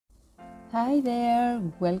Hi there,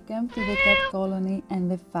 welcome to the cat colony and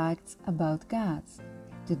the facts about cats.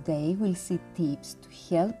 Today we'll see tips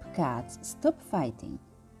to help cats stop fighting.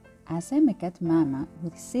 As I'm a cat mama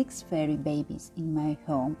with 6 furry babies in my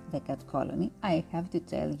home, the cat colony, I have to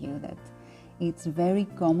tell you that it's a very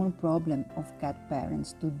common problem of cat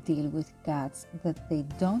parents to deal with cats that they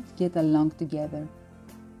don't get along together.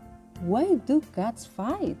 Why do cats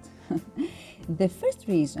fight? The first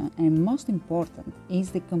reason, and most important, is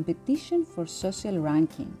the competition for social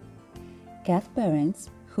ranking. Cat parents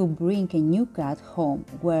who bring a new cat home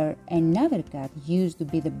where another cat used to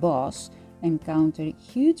be the boss encounter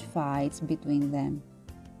huge fights between them.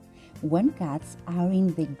 When cats are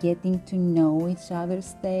in the getting to know each other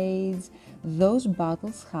stage, those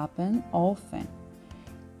battles happen often.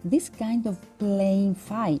 This kind of plain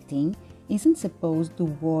fighting isn't supposed to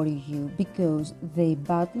worry you because they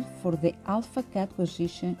battle for the alpha cat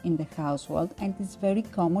position in the household, and it's very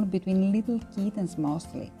common between little kittens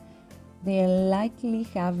mostly. They are likely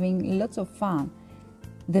having lots of fun.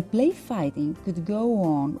 The play fighting could go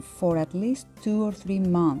on for at least 2 or 3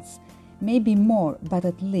 months, maybe more, but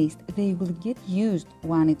at least they will get used to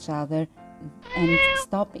one each other and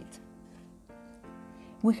stop it.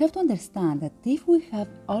 We have to understand that if we have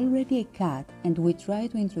already a cat and we try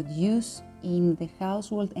to introduce in the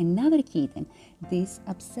household another kitten, this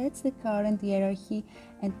upsets the current hierarchy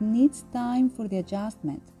and needs time for the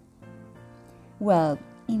adjustment. Well,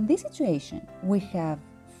 in this situation, we have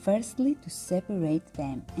firstly to separate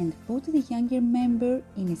them and put the younger member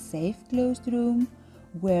in a safe closed room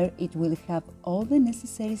where it will have all the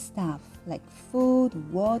necessary stuff like food,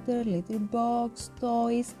 water, litter box,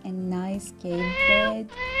 toys, and nice cage bed.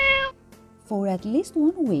 For at least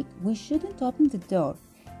 1 week, we shouldn't open the door.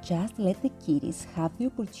 Just let the kitties have the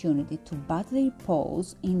opportunity to bat their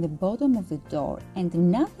paws in the bottom of the door and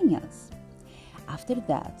nothing else. After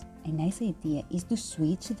that, a nice idea is to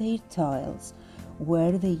switch their toys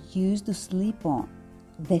where they used to sleep on.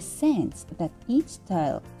 The scents that each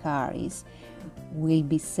tile carries will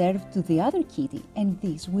be served to the other kitty, and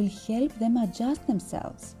this will help them adjust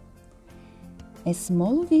themselves. A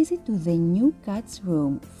small visit to the new cat's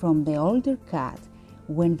room from the older cat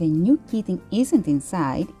when the new kitten isn't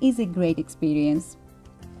inside is a great experience.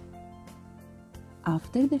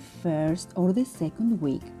 After the first or the second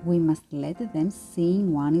week, we must let them see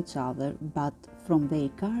one each other but from their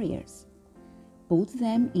carriers. Put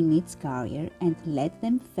them in each carrier and let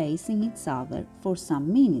them facing each other for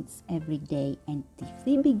some minutes every day, and if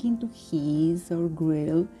they begin to hiss or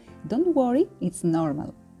growl, don't worry, it's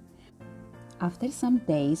normal. After some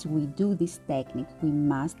days we do this technique, we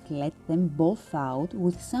must let them both out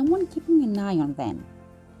with someone keeping an eye on them.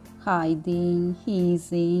 Hiding,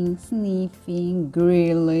 hissing, sniffing,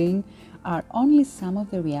 grilling are only some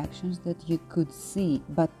of the reactions that you could see,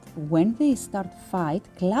 but when they start fight,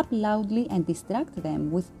 clap loudly and distract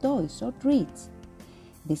them with toys or treats.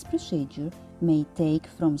 This procedure may take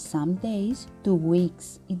from some days to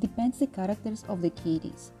weeks. It depends the characters of the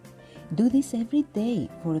kitties. Do this every day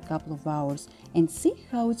for a couple of hours and see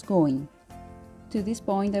how it's going. To this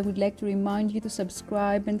point, I would like to remind you to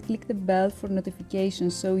subscribe and click the bell for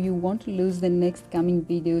notifications so you won't lose the next coming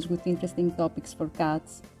videos with interesting topics for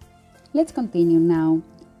cats. Let's continue now.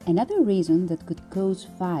 Another reason that could cause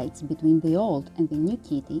fights between the old and the new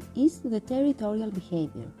kitty is the territorial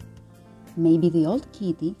behavior. Maybe the old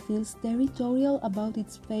kitty feels territorial about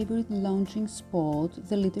its favorite launching spot,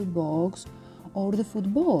 the litter box, or the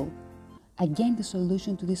football. Again, the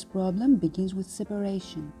solution to this problem begins with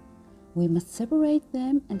separation. We must separate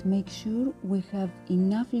them and make sure we have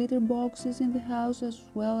enough litter boxes in the house as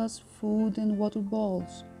well as food and water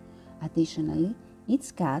bowls. Additionally,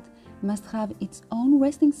 each cat must have its own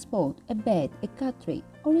resting spot, a bed, a cat tray,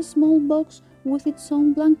 or a small box with its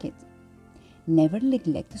own blanket. Never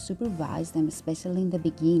neglect to supervise them, especially in the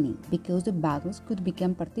beginning, because the battles could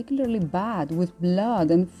become particularly bad with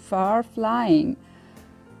blood and fur flying.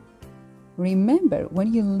 Remember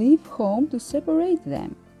when you leave home to separate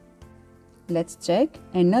them. Let's check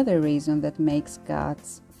another reason that makes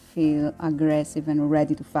cats feel aggressive and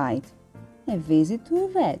ready to fight. A visit to a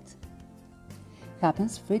vet.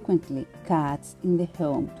 Happens frequently cats in the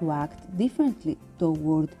home to act differently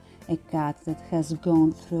toward a cat that has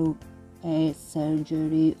gone through a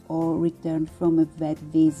surgery or returned from a vet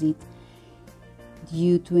visit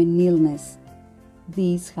due to an illness.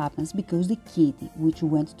 This happens because the kitty which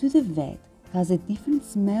went to the vet has a different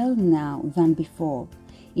smell now than before.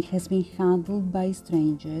 It has been handled by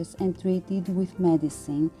strangers and treated with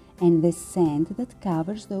medicine, and the scent that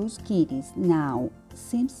covers those kitties now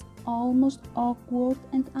seems almost awkward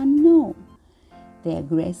and unknown. The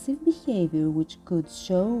aggressive behavior which could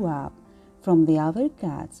show up from the other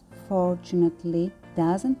cats, fortunately,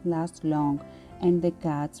 doesn't last long and the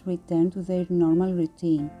cats return to their normal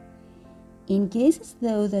routine. In cases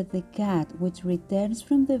though that the cat which returns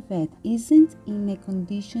from the vet isn't in a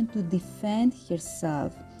condition to defend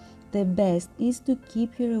herself, the best is to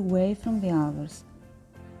keep her away from the others.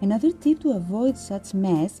 Another tip to avoid such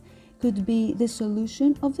mess could be the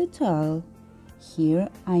solution of the towel. Here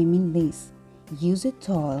I mean this: use a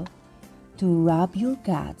towel to rub your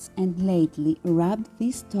cats, and lately rub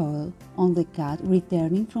this towel on the cat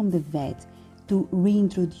returning from the vet to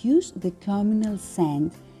reintroduce the communal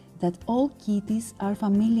scent that all kitties are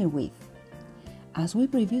familiar with. As we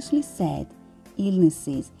previously said,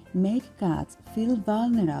 illnesses make cats feel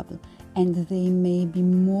vulnerable and they may be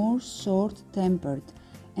more short-tempered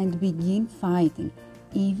and begin fighting,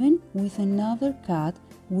 even with another cat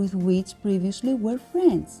with which previously were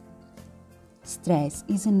friends. Stress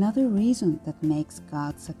is another reason that makes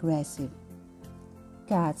cats aggressive.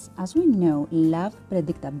 Cats, as we know, love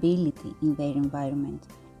predictability in their environment,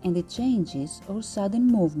 and the changes or sudden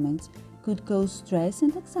movements could cause stress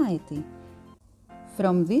and anxiety.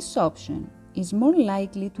 From this option is more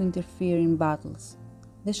likely to interfere in battles.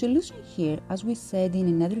 The solution here, as we said in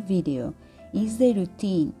another video, is the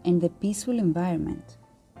routine and the peaceful environment.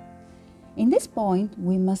 In this point,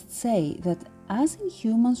 we must say that as in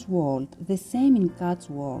humans' world, the same in cats'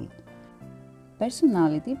 world,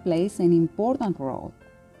 personality plays an important role.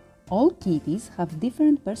 All kitties have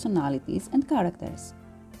different personalities and characters.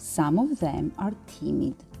 Some of them are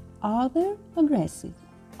timid, others aggressive,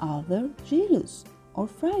 others jealous or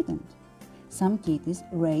frightened. Some kitties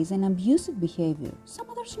raise an abusive behavior, some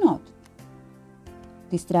others not.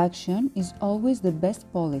 Distraction is always the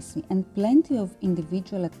best policy and plenty of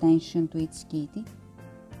individual attention to each kitty.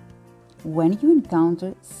 When you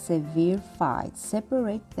encounter severe fights,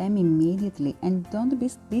 separate them immediately and don't be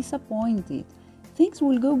disappointed. Things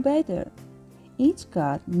will go better. Each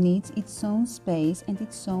cat needs its own space and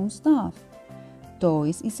its own stuff.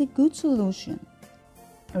 Toys is a good solution.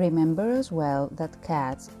 Remember as well that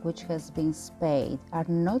cats which has been spayed are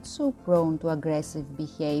not so prone to aggressive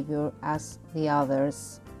behavior as the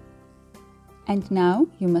others. And now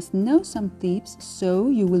you must know some tips so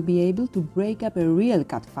you will be able to break up a real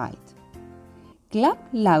cat fight. Clap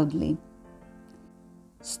loudly.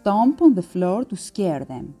 Stomp on the floor to scare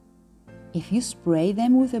them. If you spray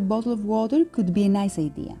them with a bottle of water, could be a nice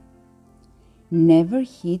idea. Never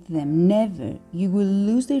hit them, never. You will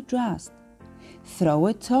lose their trust. Throw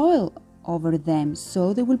a towel over them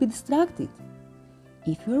so they will be distracted.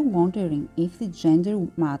 If you are wondering if the gender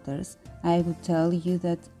matters, I would tell you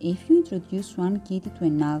that if you introduce one kitty to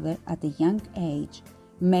another at a young age,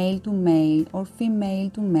 male to male or female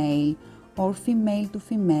to male or female to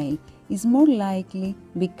female, is more likely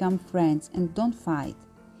become friends and don't fight.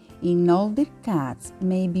 In older cats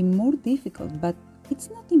may be more difficult, but it's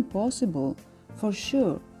not impossible, for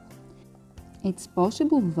sure. It's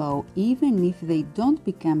possible though, even if they don't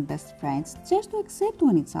become best friends, just to accept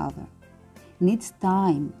one each other. Needs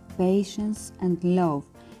time, patience and love,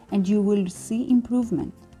 and you will see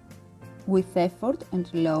improvement. With effort and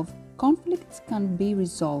love, conflicts can be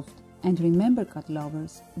resolved. And remember, cat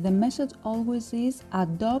lovers, the message always is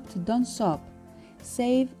adopt, don't shop.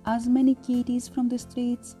 Save as many kitties from the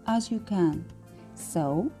streets as you can.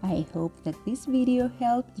 So, I hope that this video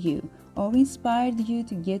helped you or inspired you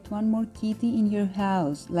to get one more kitty in your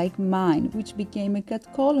house, like mine, which became a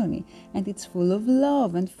cat colony, and it's full of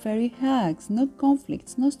love and furry hugs, no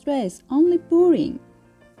conflicts, no stress, only purring.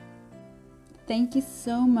 Thank you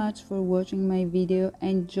so much for watching my video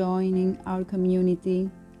and joining our community.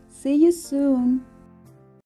 See you soon!